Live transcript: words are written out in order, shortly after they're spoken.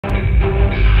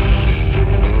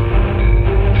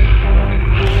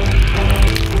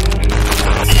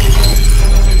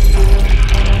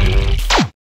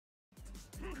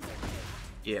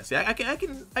Yeah, see,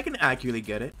 I can accurately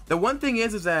get it. The one thing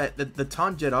is that the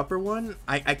taunt jet upper one,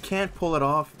 I can't pull it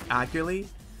off accurately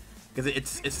because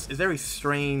it's very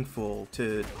strainful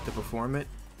to perform it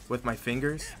with my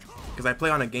fingers because I play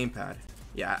on a gamepad.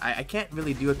 Yeah, I can't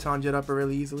really do a taunt jet upper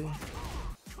really easily.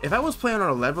 If I was playing on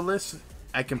a levelist,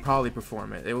 I can probably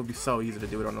perform it. It would be so easy to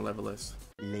do it on a levelist.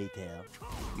 Later.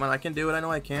 Come on, I can do it. I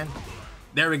know I can.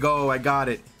 There we go. I got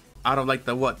it. Out of like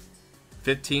the what,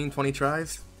 15, 20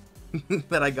 tries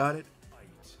that I got it.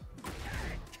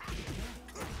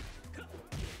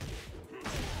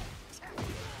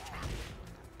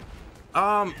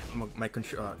 My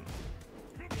control.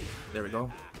 There we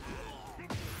go.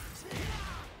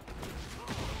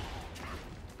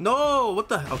 No, what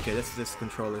the? Okay, this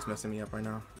controller is messing me up right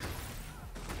now.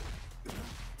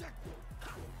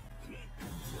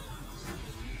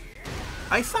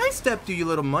 I sidestepped you, you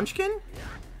little munchkin.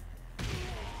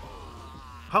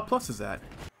 How plus is that?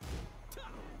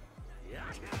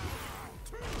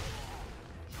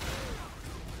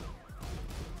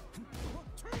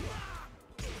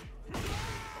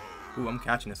 Ooh, I'm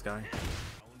catching this guy.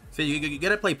 See, you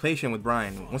gotta play patient with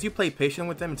Brian. Once you play patient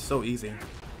with him, it's so easy.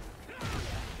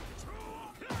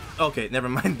 Okay, never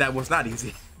mind. That was not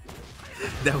easy.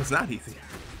 That was not easy.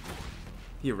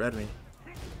 He read me.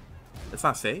 It's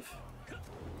not safe.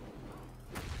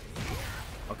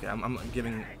 Okay, I'm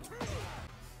giving.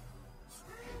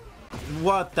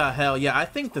 What the hell? Yeah, I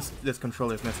think this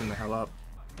controller is messing the hell up.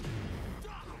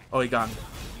 Oh, he got me.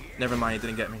 Never mind, he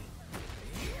didn't get me.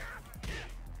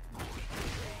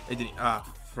 It didn't. Ah,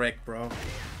 frick, bro.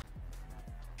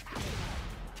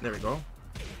 There we go.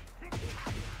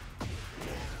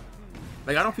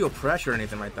 Like, I don't feel pressure or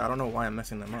anything like that. I don't know why I'm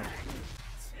messing them up.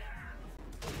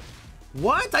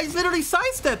 What? I literally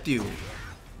sidestepped you.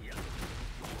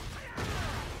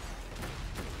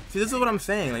 See, this is what I'm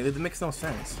saying. Like, it makes no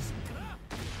sense.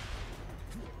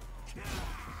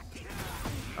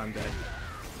 I'm dead.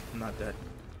 I'm not dead.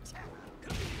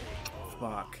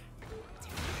 Fuck.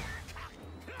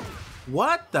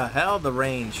 What the hell? The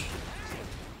range.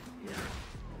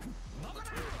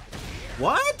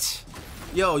 What?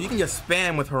 Yo, you can just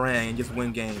spam with Hwoarang and just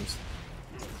win games.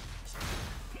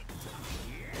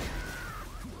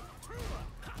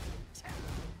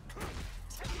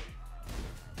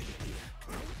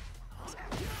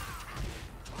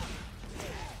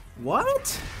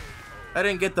 What? I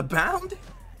didn't get the bound?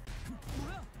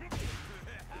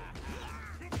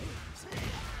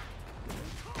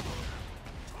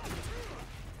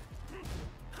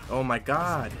 Oh my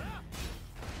god.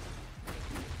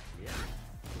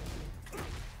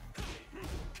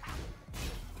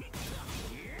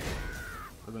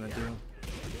 What am I gonna do?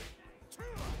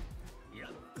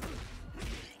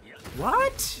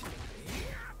 What?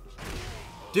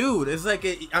 Dude, it's like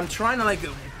I'm trying to like.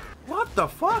 What the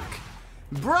fuck?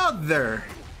 Brother!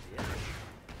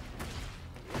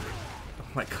 Oh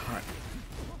my god.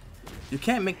 You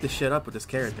can't make this shit up with this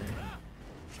character.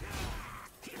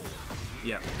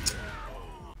 Yeah.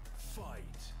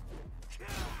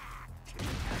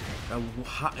 Yo.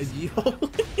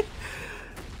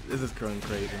 This is going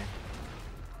crazy.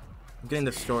 I'm getting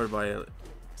destroyed by it.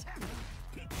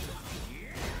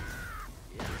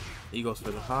 He goes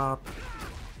for the hop.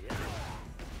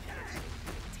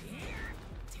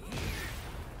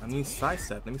 I need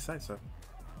sidestep. Let me sidestep.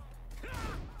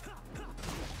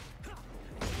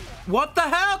 What the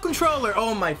hell, controller?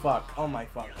 Oh my fuck. Oh my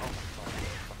fuck. Oh my fuck.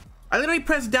 I literally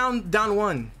pressed down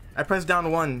one. I pressed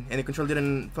down one and the controller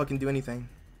didn't fucking do anything.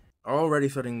 Already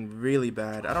starting really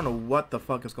bad. I don't know what the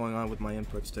fuck is going on with my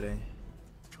inputs today.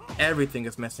 Everything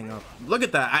is messing up. Look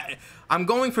at that. I'm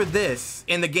going for this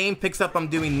and the game picks up I'm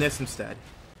doing this instead.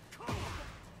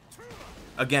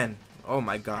 Again. Oh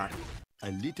my god. A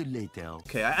little later.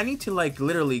 Okay, I need to like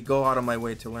literally go out of my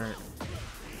way to learn.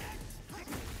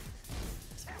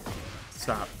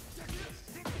 Stop.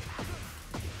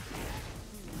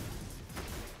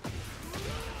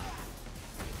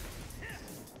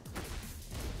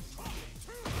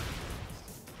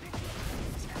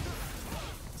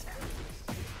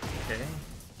 Okay.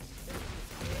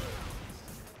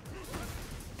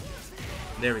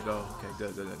 There we go. Okay,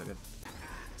 good, good, good, good.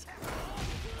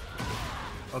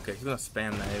 Okay, she's gonna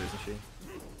spam that, isn't she?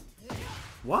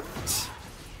 What?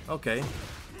 Okay.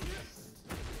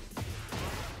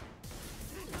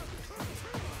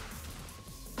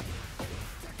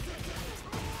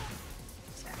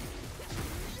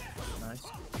 Nice.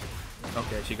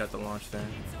 Okay, she got the launch there.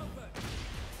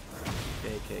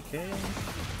 KKK.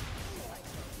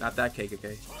 Not that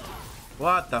KKK.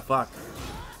 What the fuck?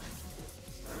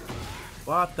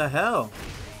 What the hell?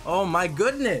 Oh my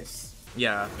goodness!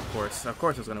 Yeah, of course. Of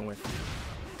course it's gonna win.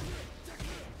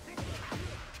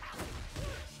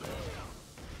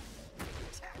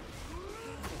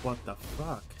 What the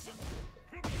fuck?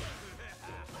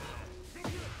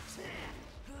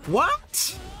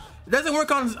 What? It doesn't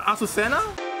work on Asusena?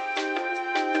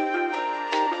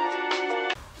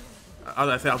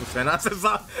 I said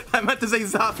Asusena. I meant to say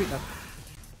Zafina.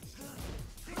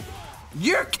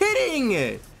 You're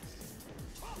kidding!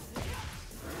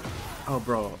 Oh,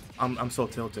 bro, I'm so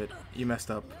tilted. You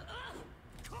messed up.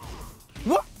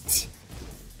 What?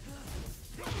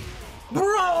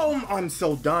 Bro, I'm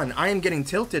so done. I am getting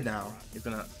tilted now. He's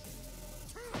gonna.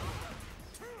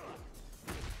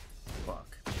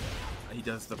 Fuck. He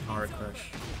does the power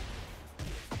crush.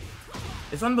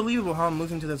 It's unbelievable how I'm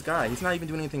losing to this guy. He's not even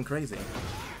doing anything crazy.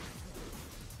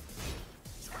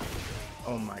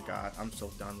 Oh my god, I'm so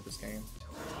done with this game.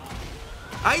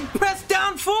 I pressed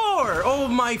down 4! Oh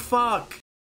my fuck!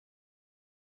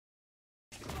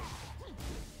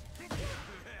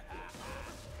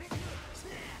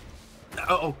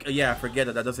 Oh, okay, yeah, forget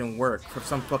it. That doesn't work for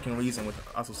some fucking reason with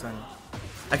Asusena.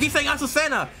 I keep saying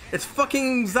Asusena! It's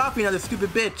fucking Zafina, this stupid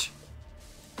bitch!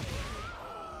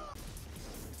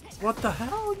 What the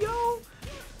hell, yo?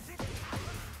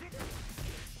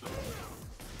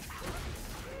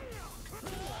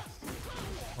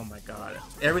 Oh my god.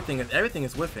 Everything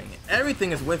is whiffing.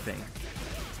 Everything is whiffing.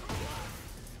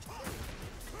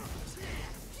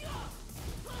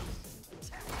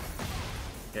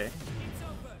 Okay.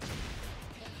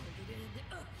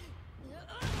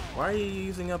 Why are you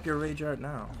using up your rage art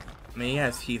now? I mean, he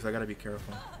has heat, so I gotta be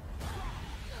careful.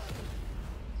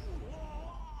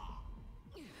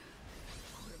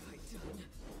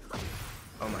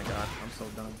 Oh my god, I'm so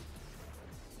done.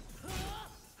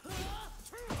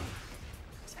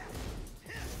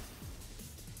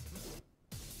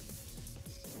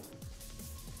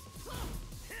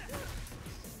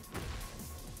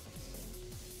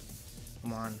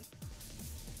 Come on.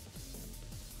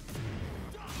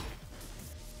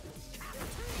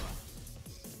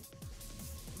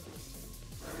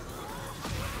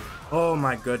 Oh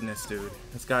my goodness, dude.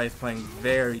 This guy is playing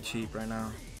very cheap right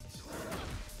now.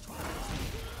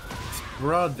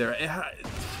 Brother.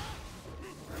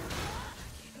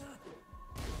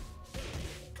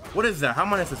 What is that? How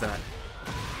much is that?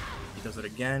 He does it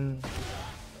again.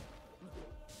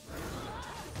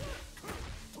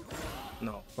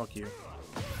 No, fuck you.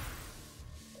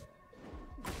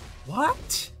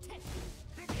 What?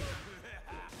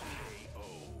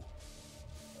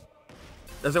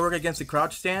 Does it work against the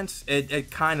crouch stance? It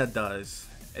kind of does.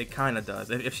 It kind of does.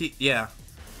 If she, yeah.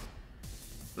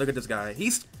 Look at this guy.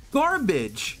 He's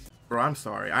garbage. Bro, I'm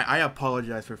sorry. I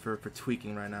apologize for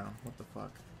tweaking right now. What the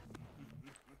fuck?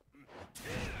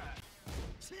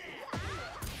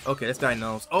 Okay, this guy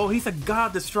knows. Oh, he's a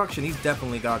God Destruction. He's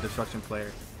definitely a God Destruction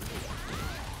player.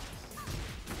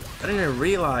 I didn't even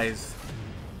realize.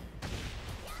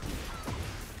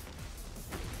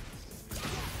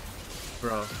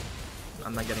 Bro,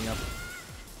 I'm not getting up.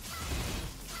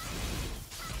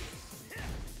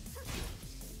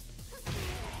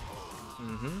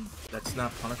 That's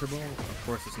not punishable? Of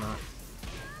course it's not.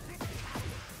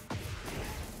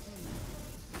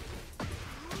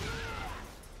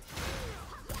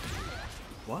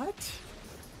 What?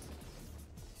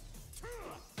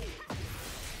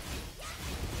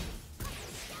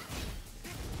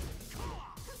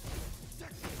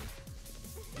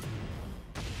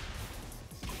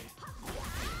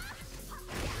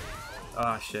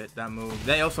 Oh shit, that move.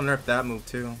 They also nerfed that move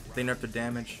too. They nerfed the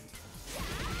damage.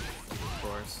 Of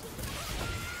course.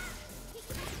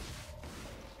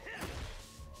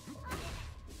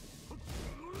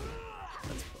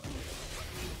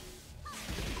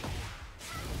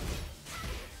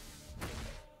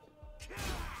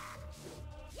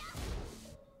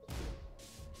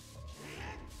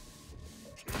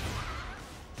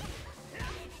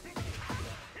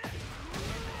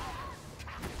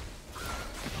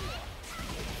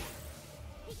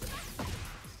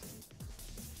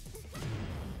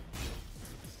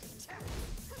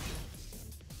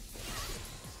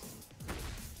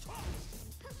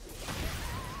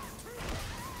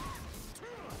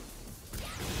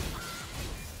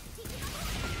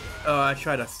 Oh, I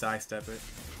try to sidestep it.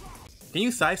 Can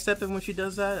you sidestep it when she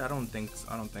does that? I don't think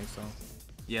so.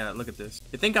 Yeah, look at this.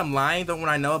 You think I'm lying though when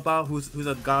I know about who's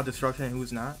a God Destruction and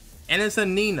who's not? And it's a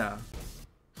Nina.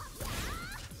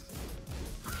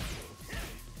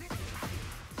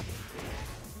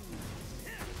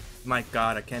 My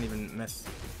god, I can't even miss.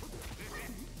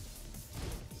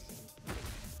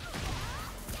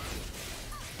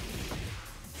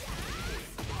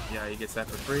 Yeah, he gets that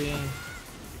for free.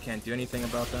 Can't do anything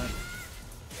about that.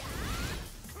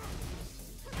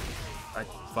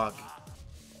 Fuck.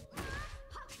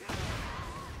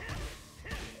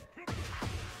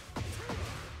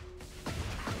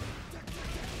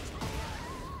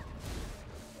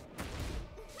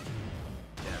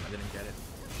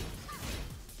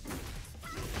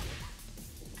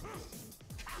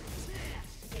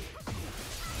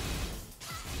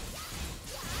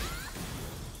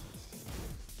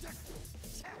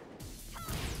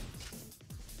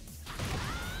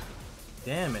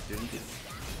 Damn it, dude. You did.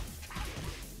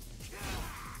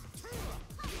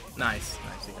 Nice.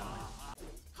 Nice, he got me.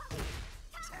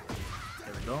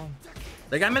 There we go.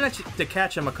 Like, I managed to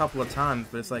catch him a couple of times,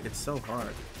 but it's like, it's so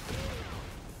hard.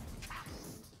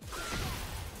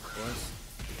 Of course.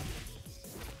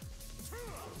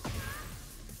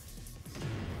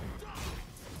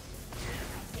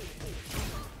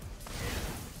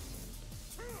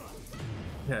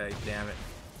 Okay, damn it.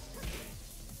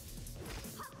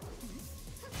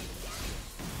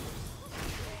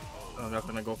 I'm not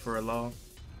gonna go for a low.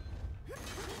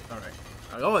 Alright.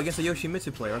 Oh, against a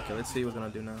Yoshimitsu player. Okay, let's see what we're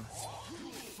gonna do now.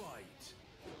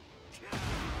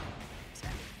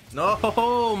 No,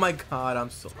 oh my god, I'm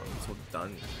so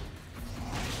done.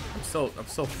 I'm so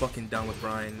fucking done with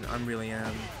Brian. I really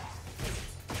am.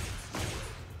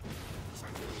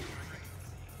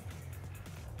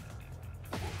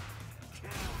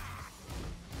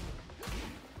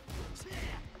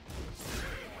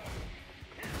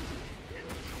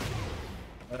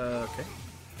 Okay.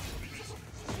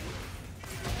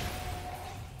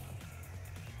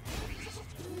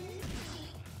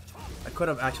 I could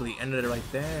have actually ended it right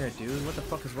there, dude. What the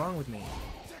fuck is wrong with me?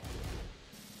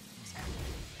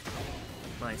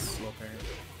 Nice, slow parry.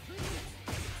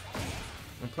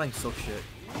 I'm playing so shit.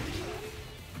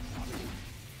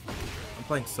 I'm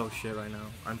playing so shit right now.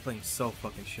 I'm playing so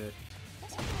fucking shit.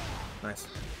 Nice.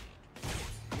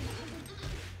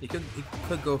 He could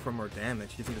go for more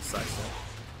damage. He's gonna sidestep.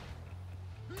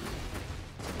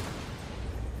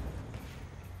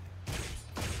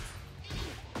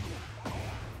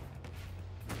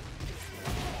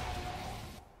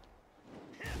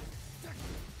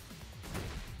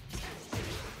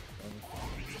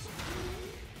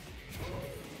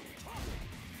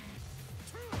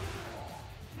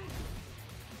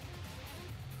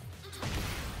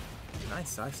 Nice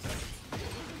sidestep.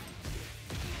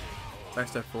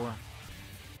 Sidestep 4.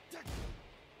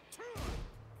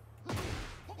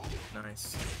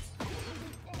 Nice.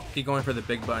 Keep going for the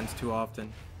big buttons too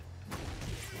often.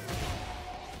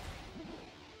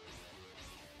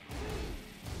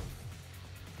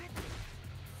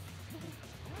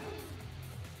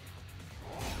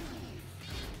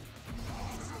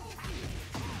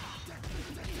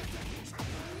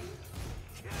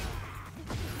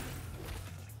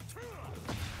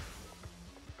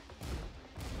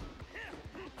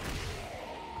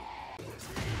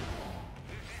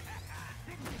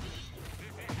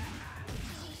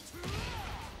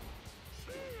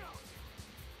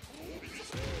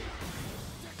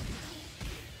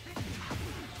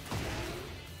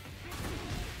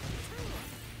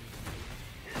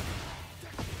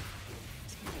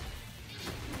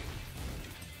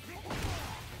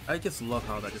 I just love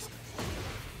how that just...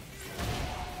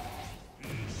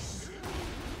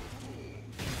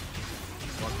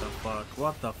 What the fuck?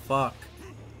 What the fuck?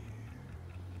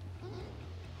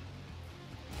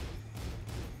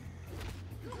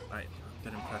 I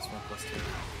didn't press 1+2.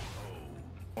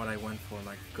 What I went for,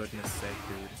 my goodness sake,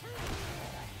 dude.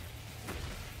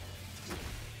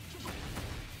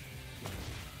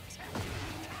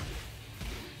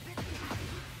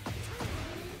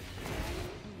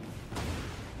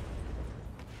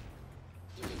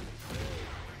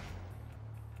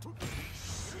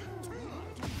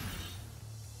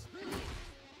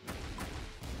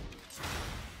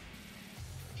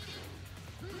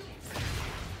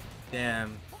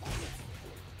 Damn.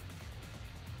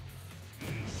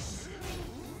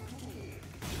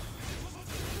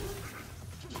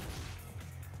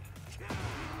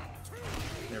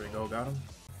 There we go, got him.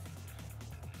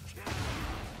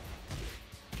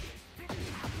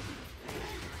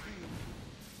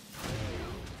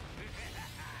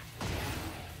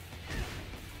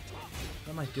 What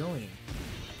am I doing?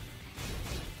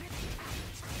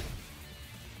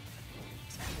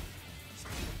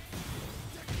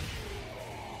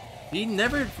 He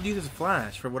never uses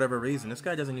flash for whatever reason. This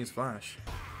guy doesn't use flash.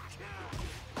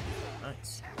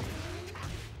 Nice.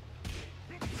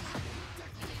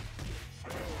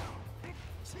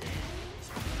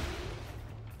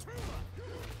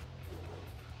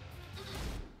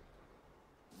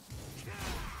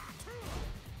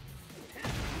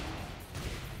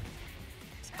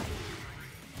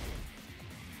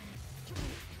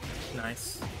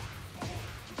 Nice.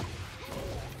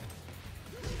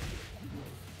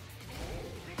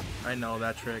 I know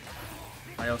that trick.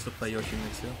 I also play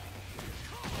Yoshimitsu.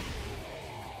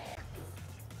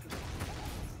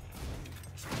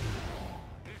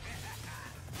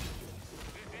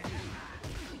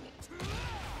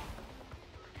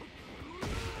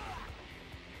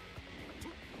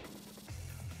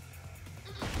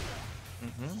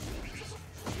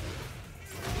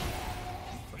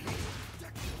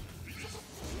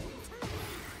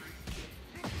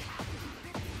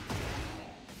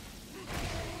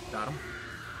 Got him.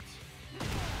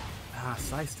 Ah,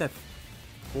 sidestep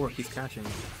 4 keeps catching.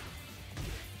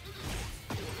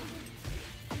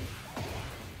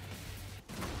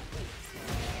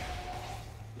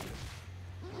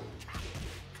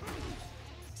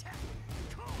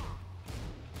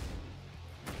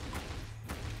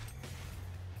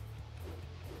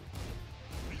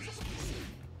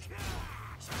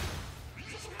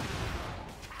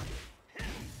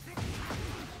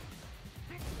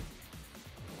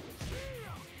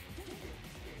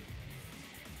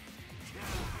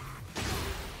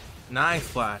 Nice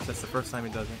flash. That's the first time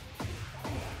he does it.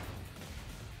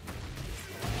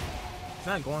 He's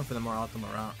not going for the more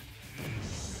optimal route.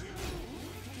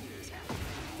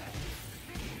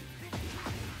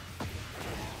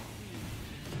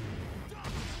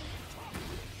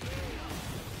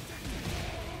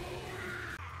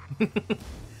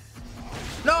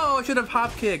 No, I should have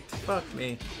hop kicked. Fuck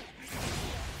me.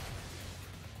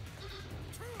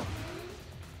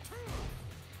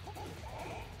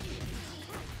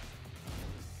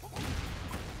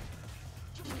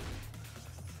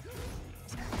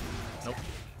 Nope.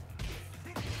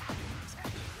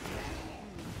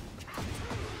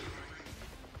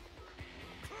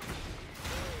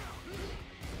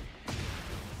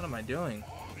 What am I doing?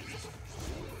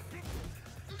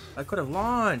 I could have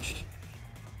launched.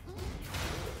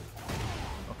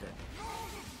 Okay.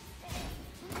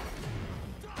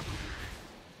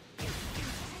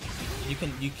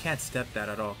 You can't step that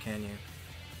at all, can you?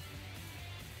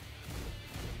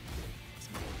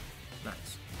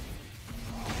 Nice.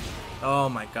 Oh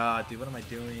my god, dude, what am I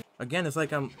doing? Again, it's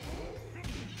like I'm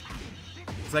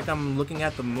looking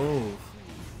at the move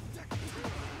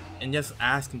and just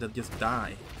ask him to just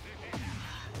die.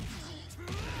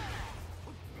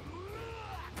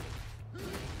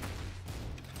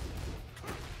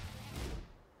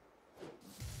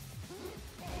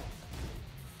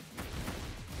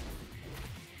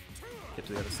 Get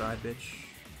to the other side, bitch.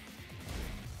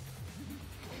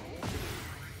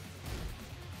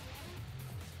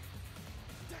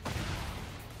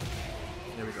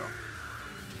 There we go.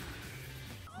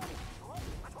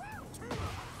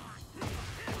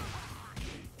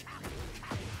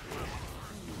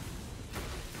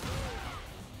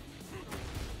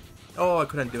 Oh, I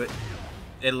couldn't do it.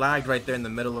 It lagged right there in the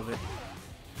middle of it.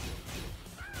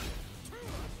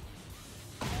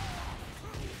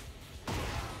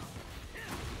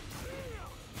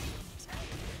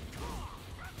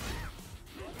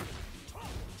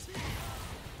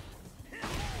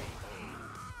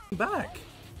 Back.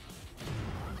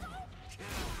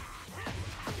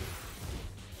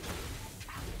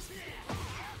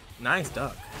 Nice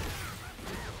duck.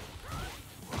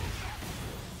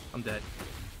 I'm dead.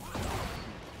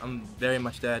 I'm very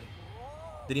much dead.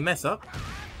 Did he mess up?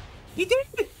 He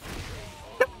did!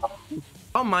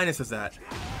 How minus is that?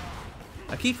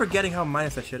 I keep forgetting how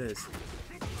minus that shit is.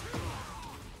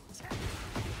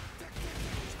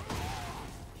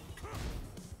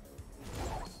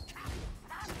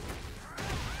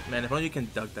 Man, if only you can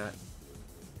duck that.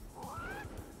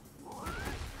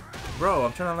 Bro,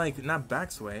 I'm trying to like not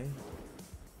back sway.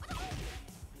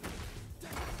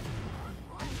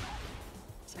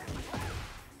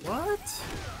 What?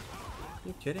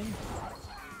 You kidding?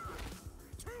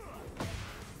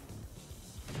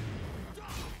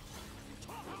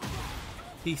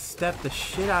 He stepped the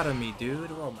shit out of me, dude.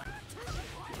 Oh my.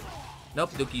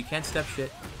 Nope, Dookie, you can't step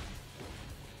shit.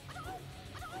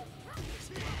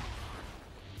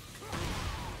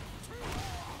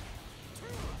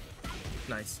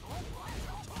 Nice.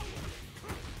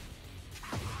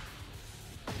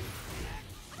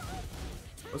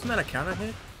 Wasn't that a counter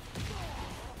hit?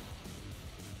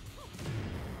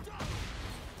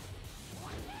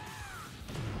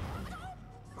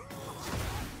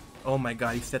 Oh my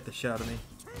god, he set the shit out of me.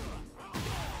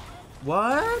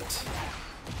 What?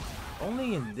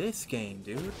 Only in this game,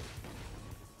 dude.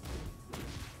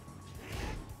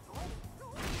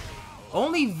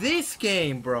 Only this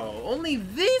game, bro. Only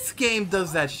this game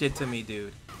does that shit to me,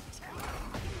 dude.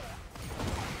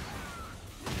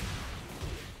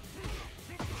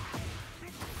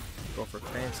 Go for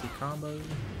fancy combo.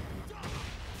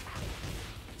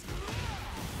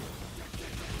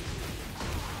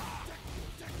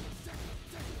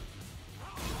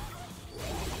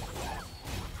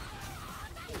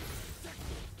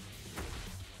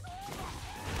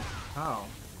 How?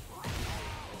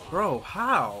 Bro,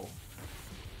 how?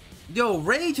 Yo,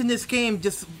 rage in this game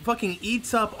just fucking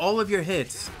eats up all of your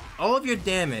hits, all of your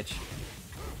damage.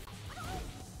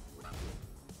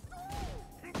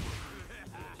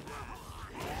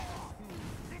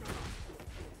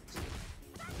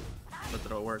 Let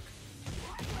it all work.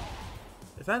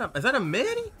 Is that a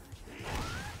mid?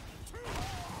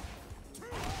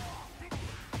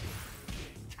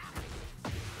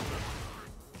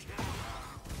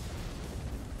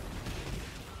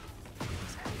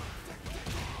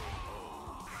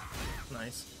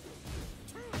 Nice.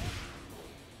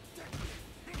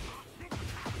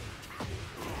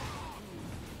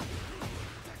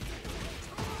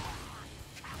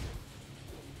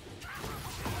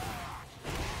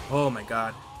 Oh my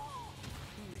god.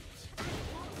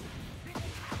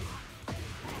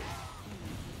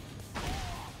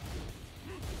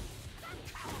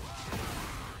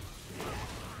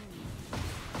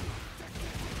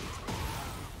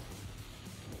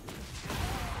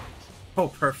 Oh,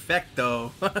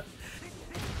 perfecto.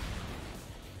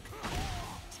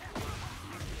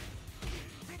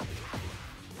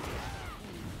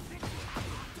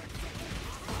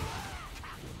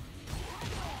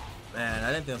 Man,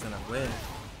 I didn't think I was gonna win.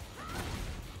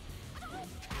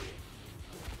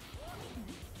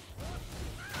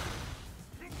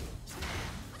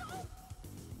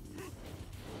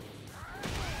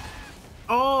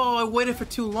 Oh, I waited for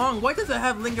too long. Why does it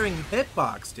have lingering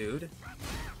hitbox, dude?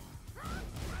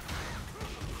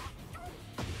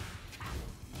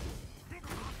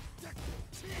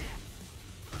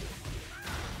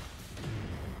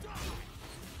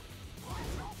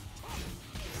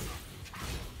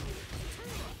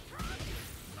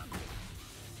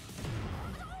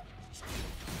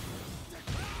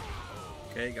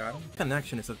 Okay, got him.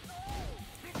 Connection is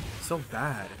so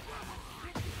bad.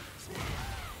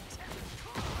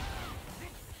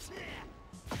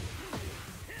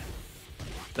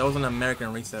 That was an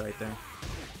American reset right there.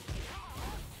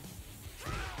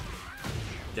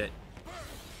 Dead.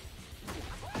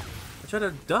 I tried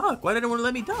to duck. Why didn't it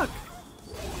let me duck?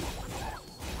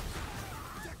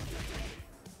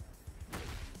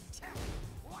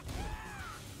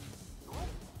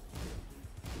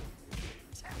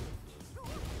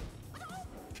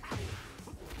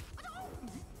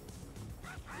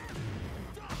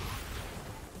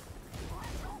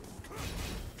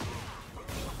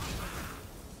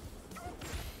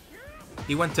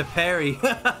 He went to parry.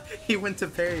 He went to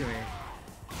parry me.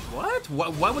 What?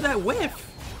 Why would that whiff?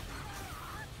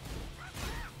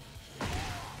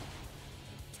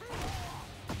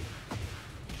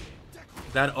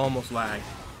 That almost lagged.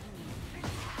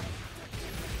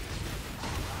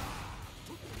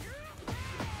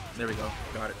 There we go.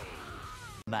 Got it.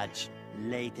 Much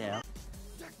later.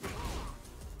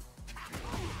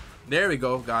 There we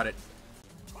go. Got it.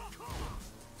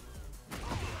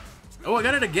 Oh, I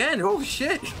got it again! Oh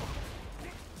shit!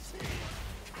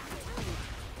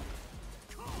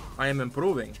 I am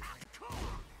improving.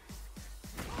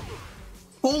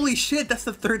 Holy shit, that's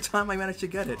the third time I managed to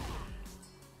get it.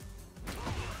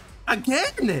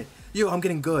 Again! Yo, I'm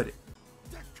getting good.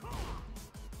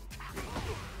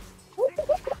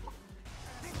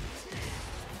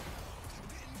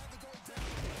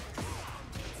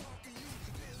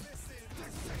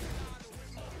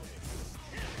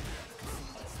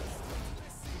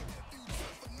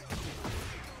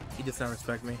 He does not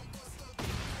respect me.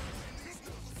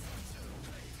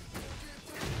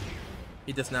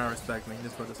 He does not respect me.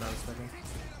 This one does not respect me.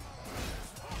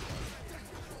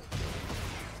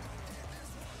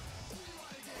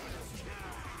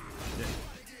 Yeah.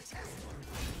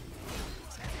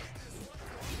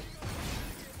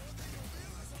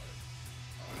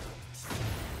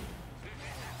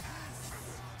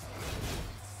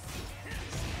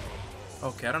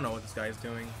 Okay, I don't know what this guy is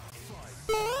doing.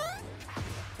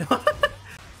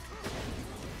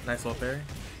 Nice little parry.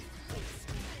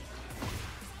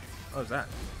 What was that?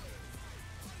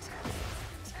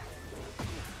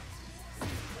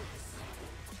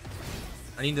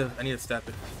 I need to step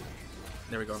it.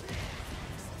 There we go.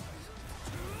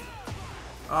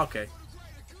 Okay.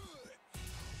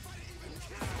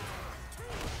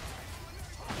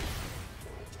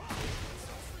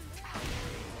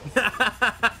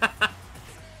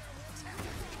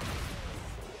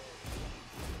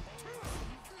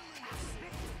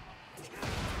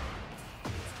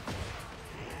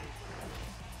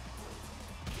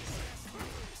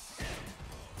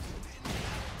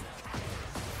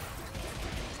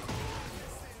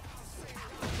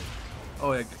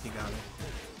 Oh, yeah, he got me.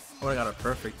 Oh, I got it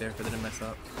perfect there because I didn't mess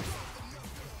up.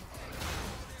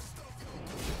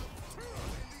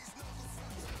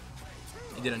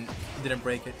 He didn't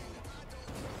break it.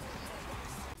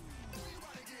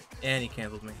 And he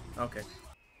canceled me. Okay.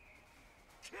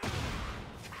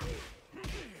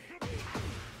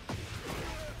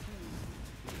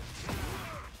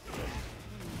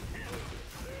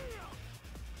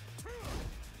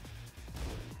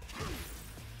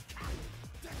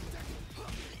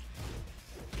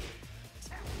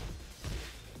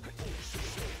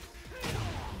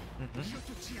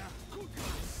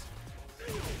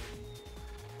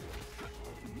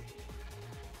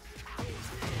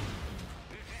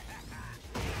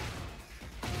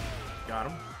 Got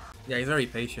him. Yeah, he's very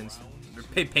patient.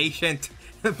 Patient.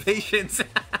 Patience.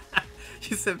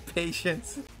 She said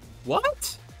patience.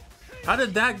 What? How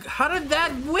did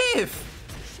that whiff?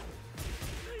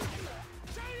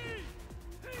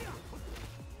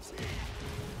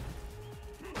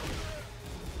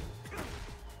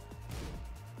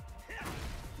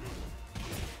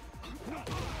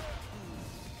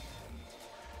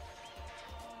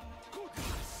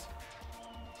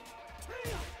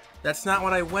 That's not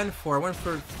what I went for. I went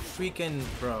for freaking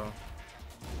bro.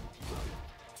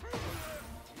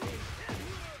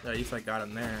 At least I got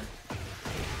him there.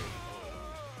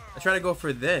 I tried to go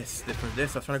for this. I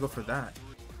was trying to go for that.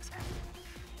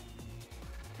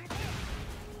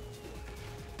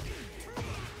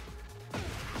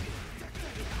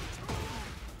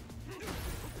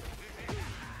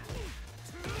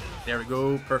 There we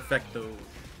go. Perfecto.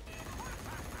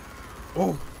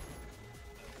 Oh!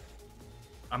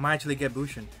 I might actually get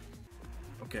Bushin.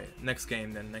 Okay, next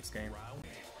game then. Next game.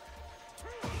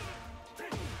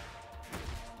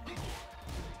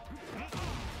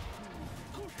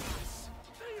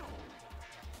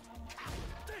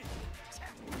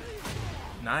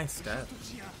 Nice step.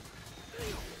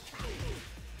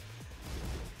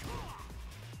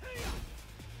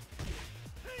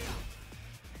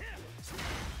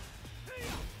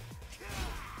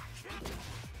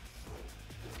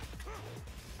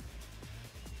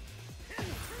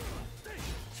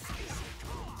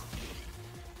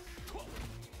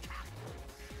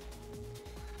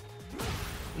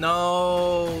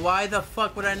 No, why the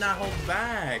fuck would I not hold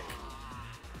back?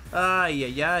 Ay,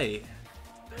 ay, ay.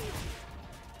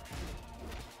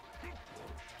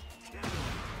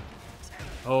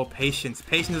 Oh, patience.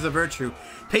 Patience is a virtue.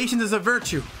 Patience is a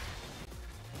virtue.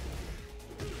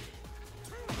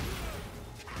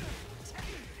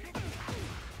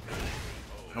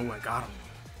 Oh, I got him.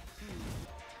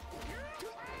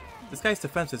 This guy's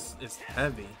defense is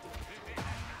heavy.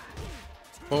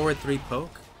 Forward 3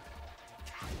 poke.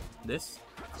 This?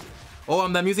 Oh,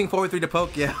 I'm using forward 3 to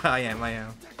poke? Yeah, I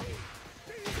am.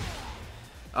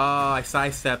 Oh, I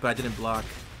sidestepped, but I didn't block.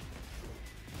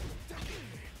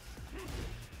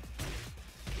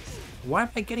 Why am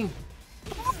I getting...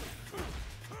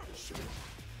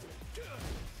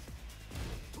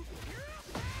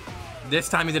 This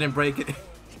time he didn't break it.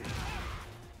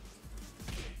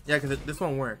 Yeah, because this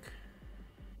won't work.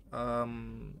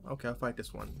 Okay, I'll fight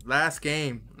this one. Last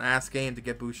game to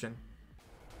get Bushin.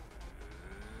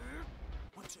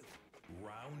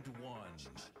 Round 1.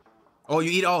 Oh,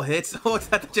 you eat all hits? Oh, I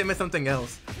thought you missed something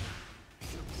else.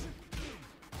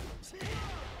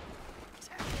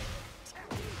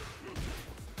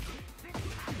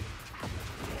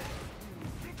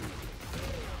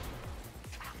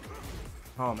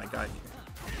 Oh my god.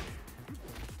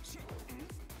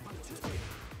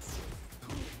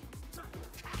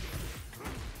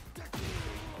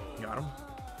 Got him.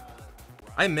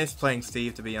 I miss playing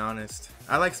Steve, to be honest.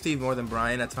 I like Steve more than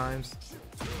Brian at times.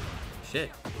 Shit.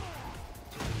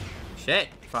 Shit.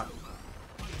 Fuck.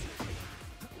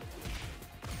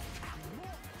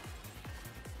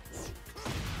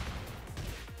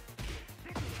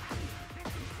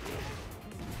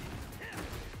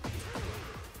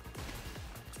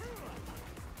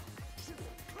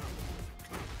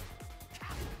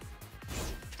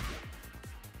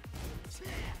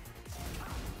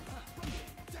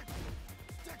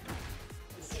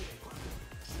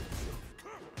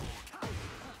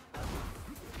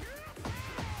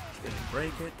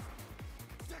 Break it.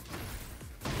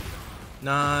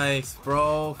 Nice,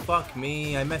 bro. Fuck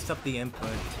me. I messed up the input.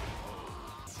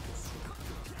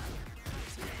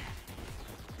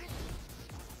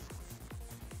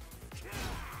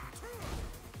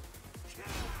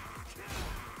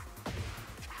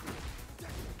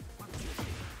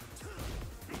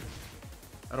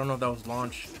 I don't know if that was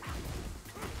launch.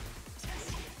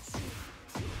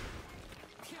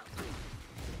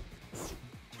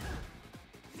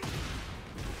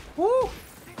 Woo!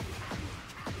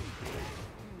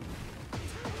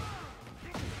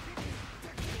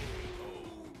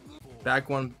 Back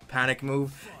one panic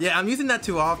move. Yeah, I'm using that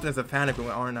too often as a panic move,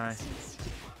 aren't I?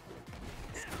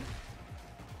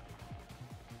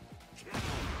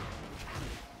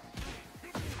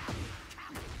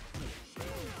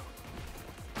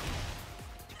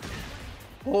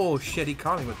 Oh shit, he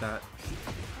caught me with that.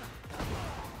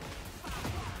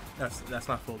 That's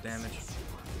not full damage.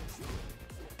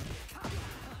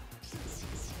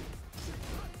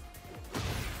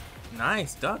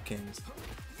 Nice duckins.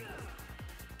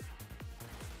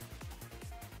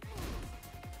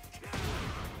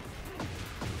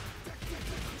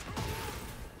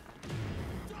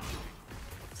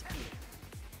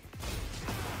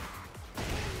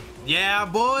 Yeah,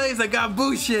 boys, I got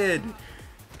Bushin.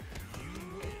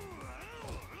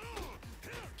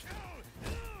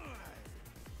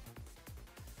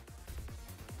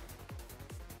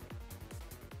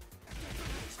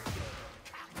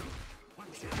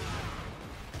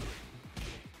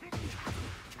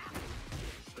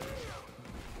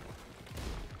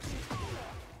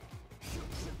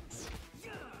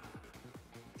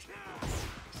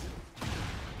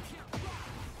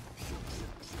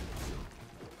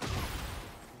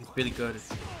 Really good.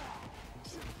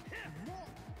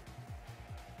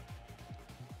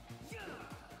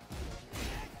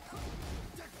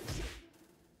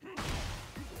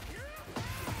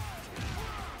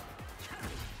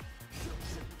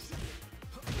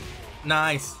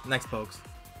 Nice pokes.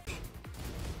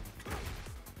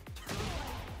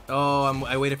 Oh,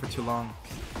 I waited for too long.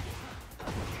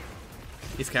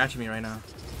 He's catching me right now.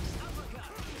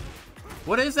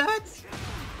 What is that?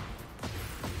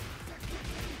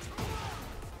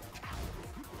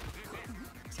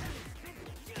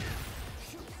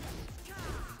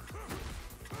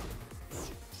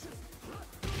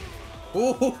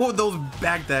 Oh, those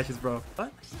back dashes, bro.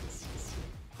 What?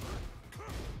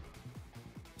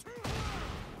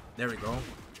 There we go.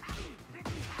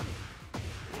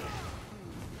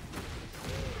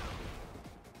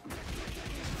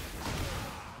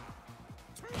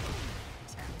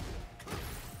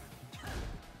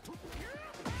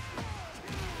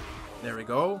 There we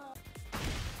go.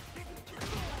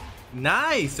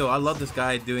 Nice! So I love this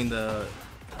guy doing the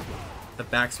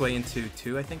back sway into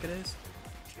 2, I think it is.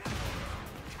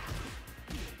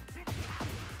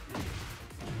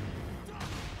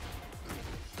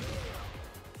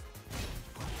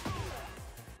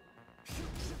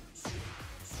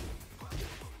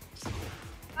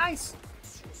 Nice.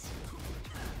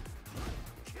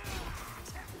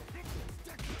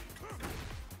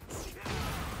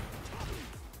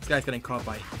 This guy's getting caught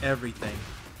by everything.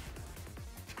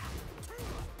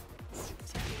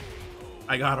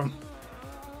 I got him.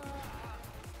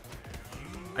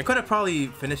 I could have probably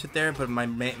finished it there, but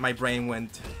my brain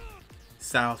went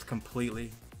south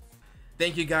completely.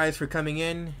 Thank you guys for coming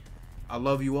in. I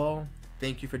love you all.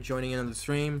 Thank you for joining in on the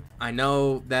stream. I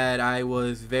know that I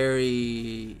was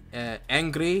very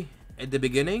angry at the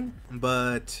beginning,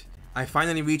 but I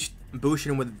finally reached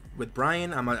Bushin with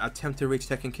Brian. I'm gonna attempt to reach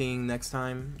Tekken King next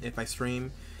time if I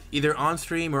stream. Either on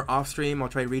stream or off stream, I'll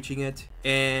try reaching it.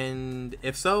 And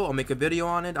if so, I'll make a video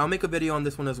on it. I'll make a video on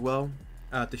this one as well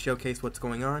to showcase what's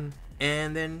going on.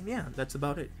 And then, yeah, that's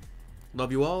about it.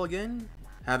 Love you all again.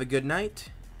 Have a good night.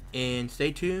 And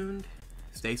stay tuned.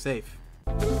 Stay safe.